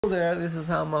Hello there, this is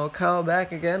Kyle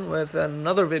back again with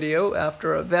another video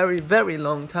after a very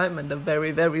long time and a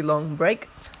very long break.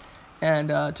 And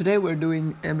today we're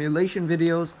doing emulation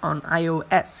videos on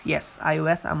iOS. Yes,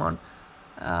 iOS.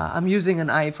 I'm using an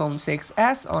iPhone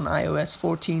 6s on iOS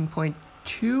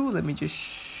 14.2. Let me just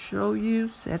show you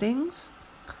settings.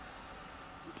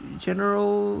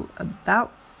 General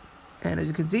about, and as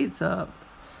you can see, it's a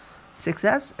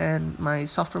 6s, and my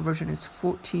software version is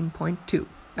 14.2.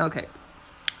 Okay.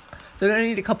 So you're going to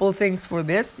need a couple of things for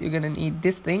this. You're going to need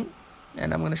this thing,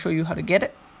 and I'm going to show you how to get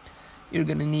it. You're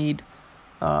going to need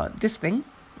this thing.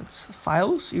 It's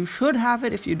files. You should have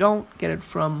it. If you don't, get it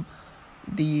from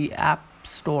the App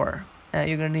Store.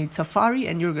 You're going to need Safari,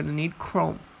 and you're going to need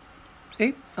Chrome.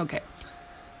 See? Okay.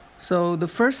 So the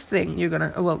first thing you're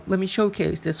going to... Well, let me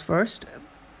showcase this first.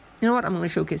 You know what? I'm going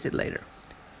to showcase it later.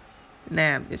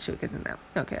 Nah, I'm just showcasing it now.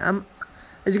 Okay.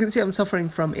 As you can see, I'm suffering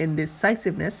from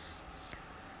indecisiveness.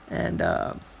 And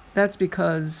that's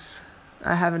because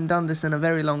I haven't done this in a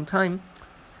very long time,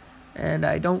 and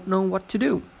I don't know what to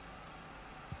do.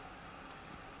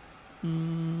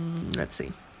 Let's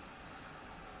see.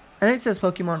 And it says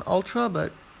Pokemon Ultra,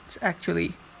 but it's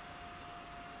actually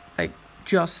like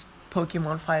just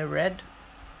Pokemon Fire Red.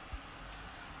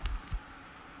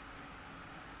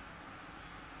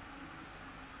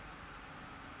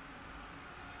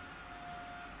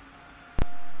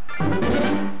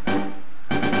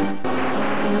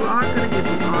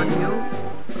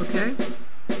 Okay,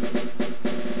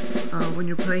 when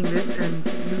you're playing this, and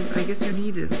I guess you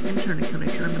need an internet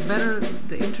connection, and the better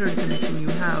the internet connection you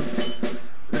have,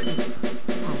 well,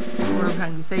 what I'm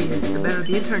trying to say is, the better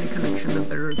the internet connection, the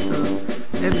better the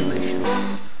emulation.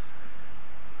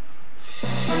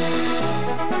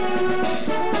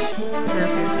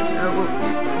 Yes,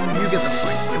 well, you get the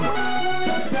point, it works.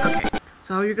 Okay,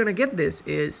 so how you're gonna get this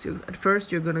is, at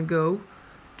first you're gonna go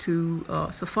to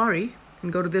Safari,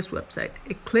 and go to this website,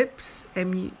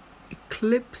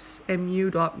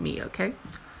 eclipsemu.me, okay?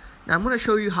 Now I'm going to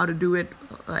show you how to do it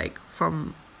like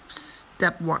from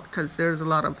step 1, because there's a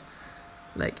lot of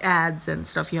like ads and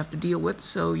stuff you have to deal with.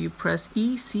 So you press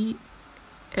eclipsemu.me,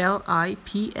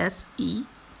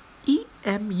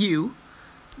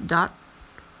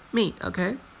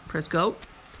 okay? Press go,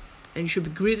 and you should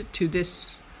be greeted to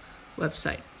this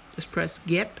website. Just press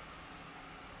get,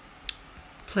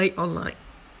 play online.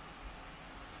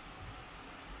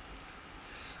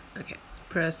 Okay,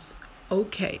 press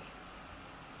OK.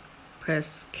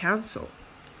 Press cancel.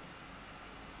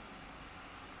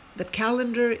 The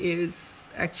calendar is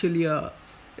actually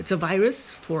it's a virus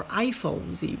for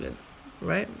iPhones even,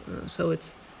 right? So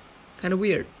it's kind of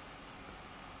weird.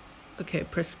 Okay,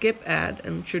 press skip ad,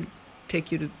 and it should take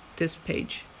you to this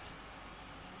page.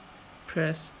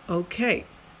 Press OK.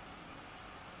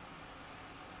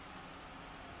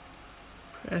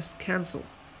 Press cancel,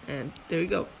 and there you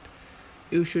go.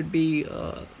 You should be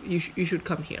you should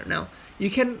come here. Now you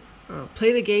can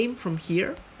play the game from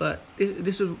here, but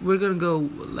we're gonna go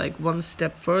like one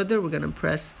step further. We're gonna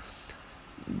press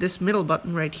this middle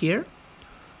button right here. I'm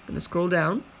gonna scroll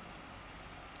down,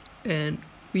 and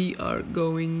we are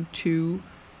going to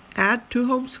add to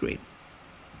home screen.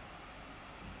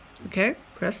 Okay,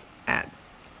 press add.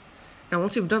 Now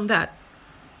once you've done that,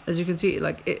 as you can see,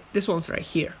 like this one's right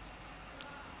here.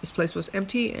 This place was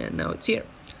empty, and now it's here.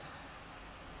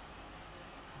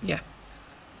 Yeah,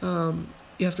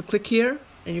 you have to click here,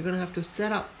 and you're gonna have to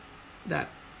set up the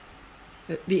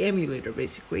emulator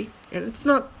basically, and it's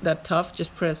not that tough.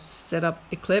 Just press set up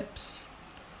Eclipse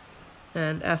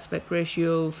and aspect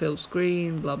ratio, fill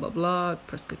screen, blah blah blah.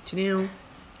 Press continue.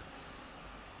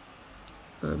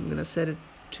 I'm gonna set it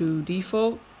to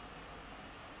default,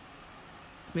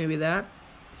 maybe that.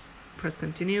 Press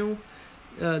continue.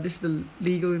 This is the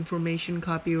legal information,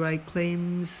 copyright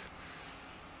claims.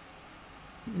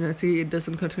 See, it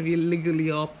doesn't contain illegally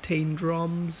obtained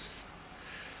ROMs,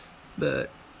 but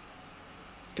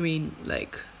I mean,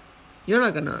 like, you're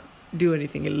not gonna do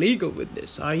anything illegal with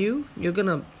this, are you? You're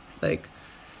gonna like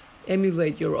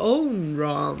emulate your own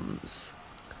ROMs,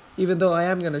 even though I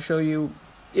am gonna show you,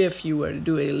 if you were to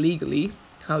do it illegally,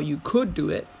 how you could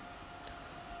do it,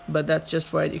 but that's just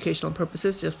for educational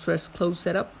purposes. Just press close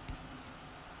setup,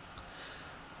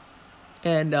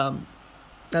 and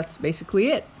that's basically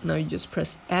it. Now you just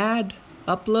press add,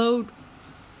 upload,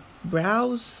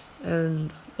 browse,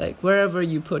 and like wherever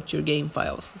you put your game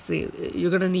files. See,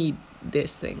 you're gonna need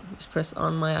this thing. Just press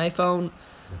on my iPhone,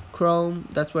 Chrome,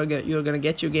 that's where you're gonna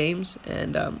get your games,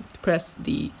 and press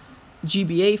the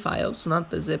GBA files, not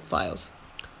the zip files.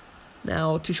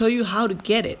 Now to show you how to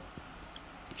get it,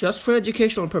 just for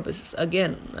educational purposes,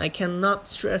 again, I cannot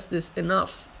stress this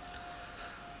enough.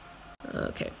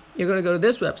 Okay, you're gonna go to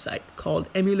this website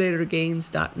called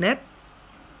emulatorgames.net.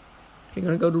 You're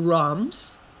gonna go to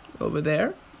ROMs over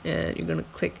there, and you're gonna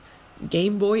click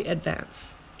Game Boy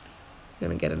Advance. You're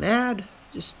gonna get an ad.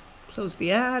 Just close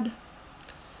the ad,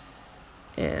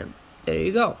 and there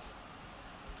you go.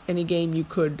 Any game you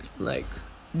could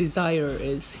desire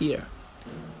is here.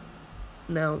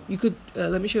 Now you could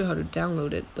let me show you how to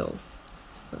download it though.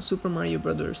 Super Mario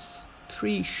Brothers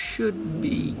 3 should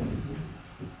be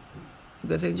a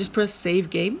good thing. Just press save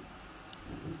game.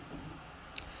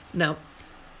 Now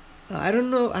I don't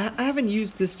know, I haven't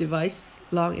used this device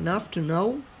long enough to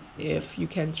know if you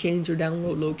can change your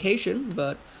download location,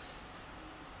 but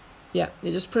yeah,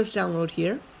 you just press download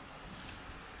here.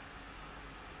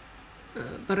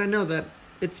 But I know that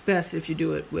it's best if you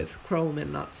do it with Chrome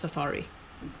and not Safari,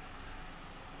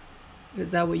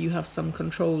 because that way you have some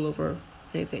control over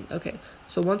anything. Okay,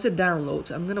 so once it downloads,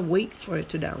 I'm gonna wait for it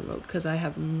to download because I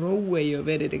have no way of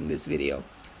editing this video.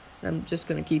 I'm just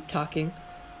gonna keep talking,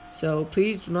 so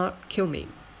please do not kill me.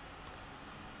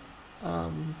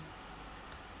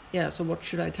 Yeah, so what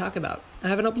should I talk about? I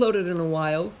haven't uploaded in a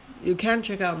while. You can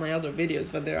check out my other videos,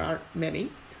 but there aren't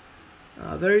many.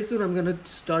 Very soon I'm gonna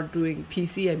start doing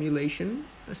PC emulation,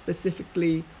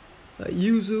 specifically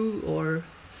Yuzu or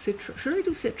Citra. Should I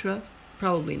do Citra?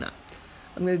 Probably not.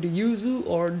 I'm gonna do Yuzu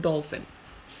or Dolphin.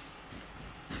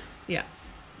 Yeah.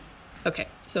 Okay,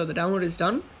 so the download is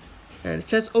done, and it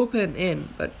says open in,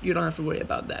 but you don't have to worry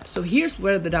about that. So here's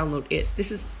where the download is.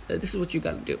 This is what you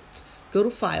gotta do. Go to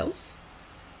Files.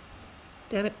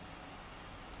 Damn it.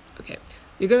 Okay.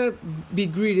 You're gonna be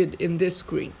greeted in this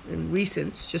screen. In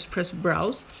Recents, just press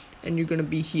Browse, and you're gonna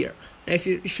be here. Now,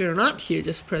 if you're not here,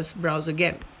 just press Browse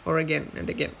again, or again and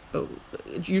again. Oh,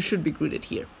 you should be greeted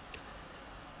here.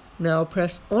 Now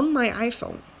press On My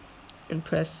iPhone, and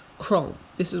press Chrome.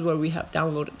 This is where we have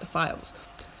downloaded the files.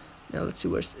 Now let's see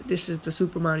this is the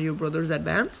Super Mario Brothers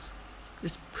Advance.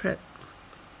 Just press.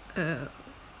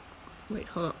 Wait,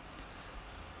 hold on.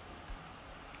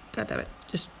 God damn it!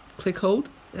 Just click hold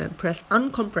and press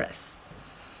uncompress.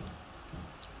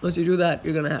 Once you do that,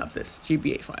 you're gonna have this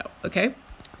GBA file, okay?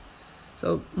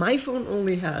 So my phone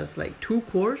only has 2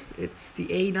 cores. It's the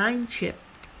A9 chip,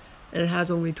 and it has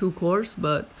only 2 cores,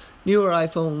 but newer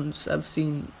iPhones I've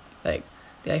seen, the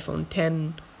iPhone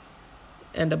 10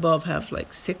 and above, have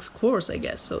 6 cores, I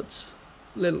guess. So it's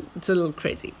a little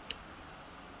crazy.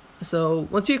 So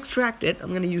once you extract it,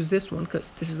 I'm gonna use this one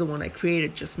because this is the one I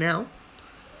created just now.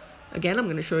 Again, I'm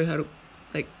gonna show you how to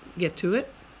get to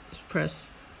it. Just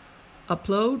press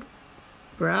upload,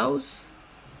 browse,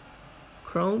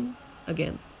 Chrome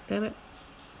again. Damn it.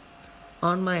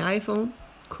 On My iPhone,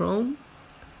 Chrome,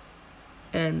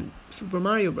 and Super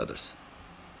Mario Brothers.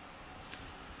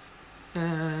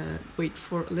 And wait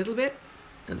for a little bit,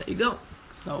 and there you go.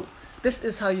 So this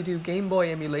is how you do Game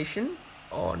Boy emulation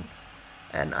on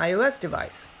an iOS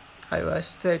device.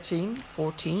 iOS 13,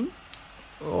 14,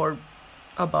 or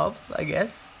above, I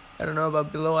guess. I don't know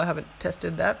about below, I haven't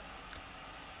tested that.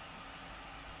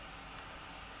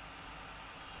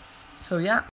 So yeah.